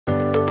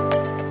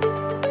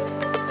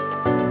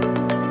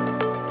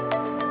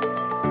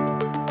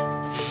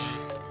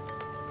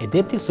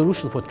adaptive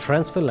solution for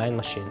transfer line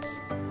machines.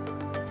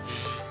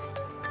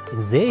 In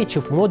the age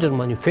of modern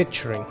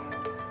manufacturing,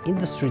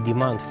 industry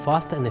demands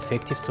fast and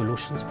effective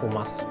solutions for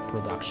mass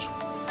production.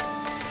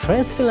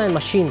 Transfer line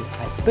machines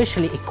are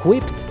specially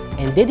equipped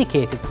and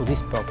dedicated for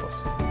this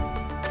purpose.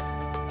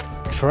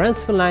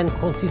 Transfer line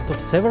consists of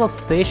several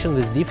stations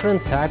with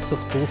different types of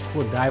tools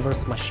for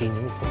diverse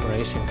machining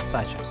operations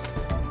such as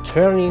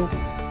turning,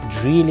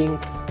 drilling,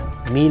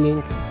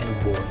 milling,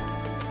 and boring.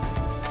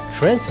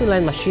 Transfer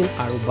line machines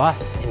are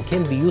robust and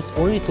can be used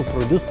only to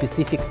produce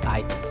specific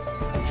items.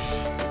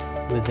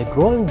 With the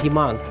growing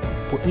demand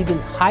for even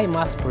high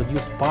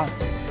mass-produced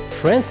parts,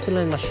 transfer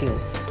line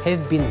machines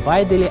have been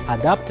widely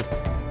adapted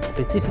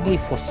specifically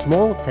for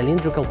small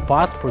cylindrical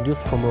parts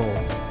produced from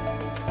rolls.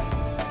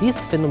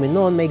 This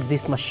phenomenon makes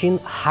this machine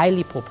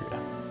highly popular.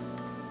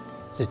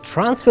 The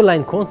transfer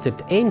line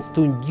concept aims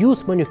to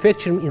induce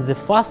manufacturing in the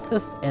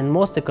fastest and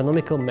most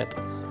economical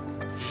methods.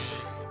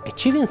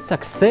 Achieving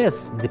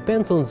success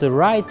depends on the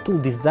right tool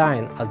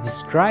design as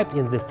described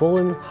in the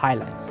following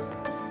highlights.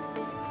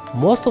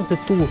 Most of the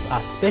tools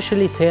are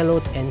specially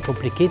tailored and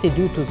complicated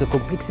due to the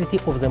complexity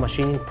of the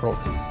machining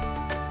process,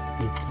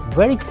 with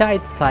very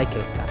tight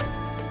cycle time.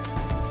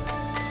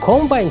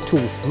 Combined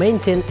tools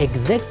maintain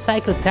exact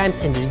cycle times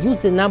and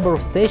reduce the number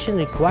of stations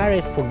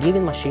required for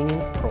given machining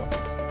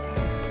process.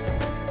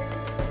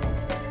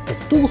 The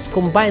tools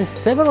combine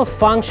several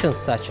functions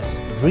such as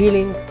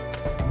drilling,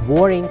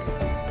 boring,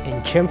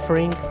 and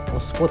chamfering or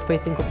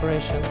spot-facing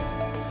operation,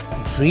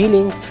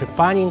 drilling,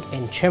 trepanning,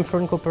 and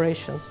chamfering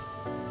operations,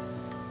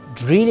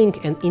 drilling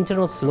and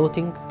internal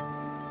slotting,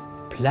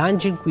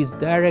 plunging with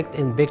direct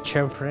and back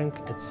chamfering,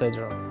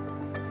 etc.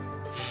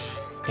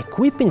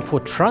 Equipment for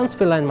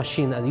transfer line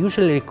machines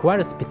usually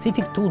requires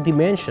specific tool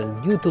dimension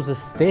due to the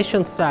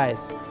station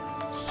size,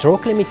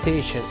 stroke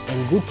limitation,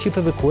 and good chip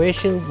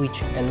evacuation,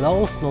 which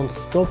allows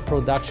non-stop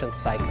production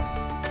cycles.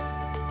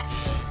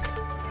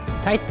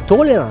 Tight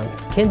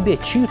tolerance can be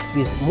achieved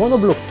with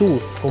monoblock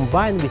tools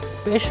combined with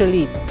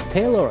specially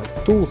tailored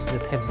tools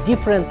that have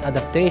different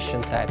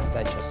adaptation types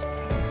such as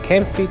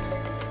CAM-FIX,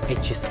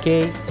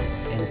 HSK,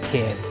 and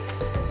KM.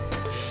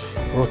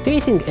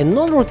 Rotating and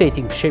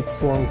non-rotating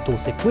shapeform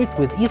tools equipped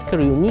with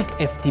ISCAR unique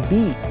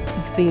FTB,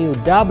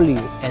 XNUW,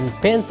 and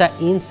Penta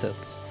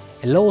inserts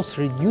allows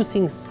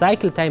reducing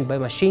cycle time by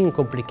machining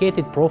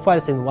complicated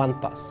profiles in one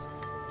pass.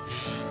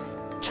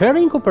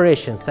 Turning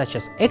operations such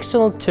as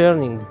external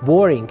turning,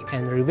 boring,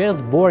 and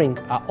reverse boring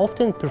are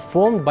often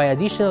performed by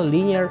additional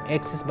linear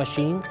axis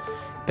machining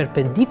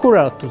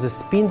perpendicular to the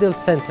spindle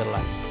center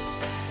line.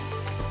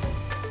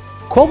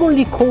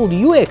 Commonly called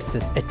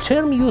U-axis, a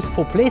term used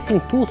for placing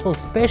tools on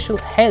special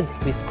heads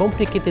with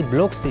complicated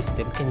block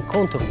system and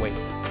counterweight.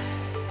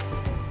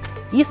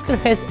 ISCAR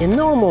has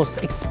enormous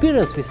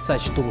experience with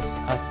such tools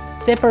as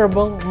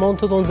separable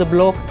mounted on the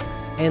block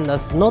and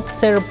as not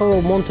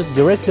separable mounted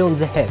directly on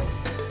the head.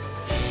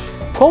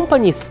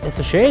 Companies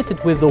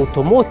associated with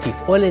automotive,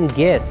 oil and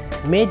gas,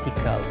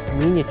 medical,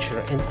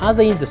 miniature, and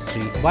other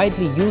industry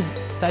widely use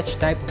such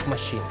type of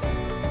machines.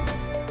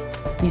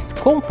 These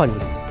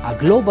companies are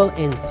global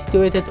and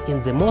situated in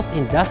the most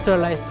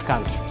industrialized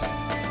countries.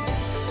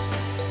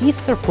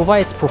 ISCAR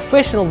provides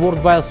professional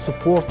worldwide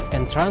support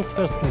and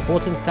transfers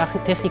important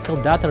technical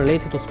data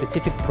related to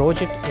specific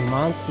project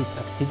among its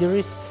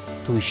subsidiaries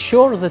to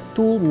ensure the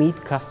tool meet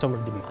customer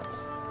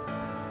demands.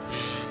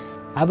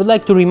 I would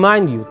like to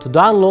remind you to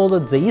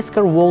download the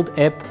ISCAR World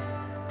app,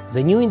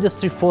 the new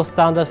Industry 4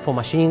 standard for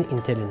machining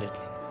intelligently.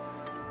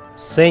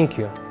 Thank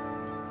you.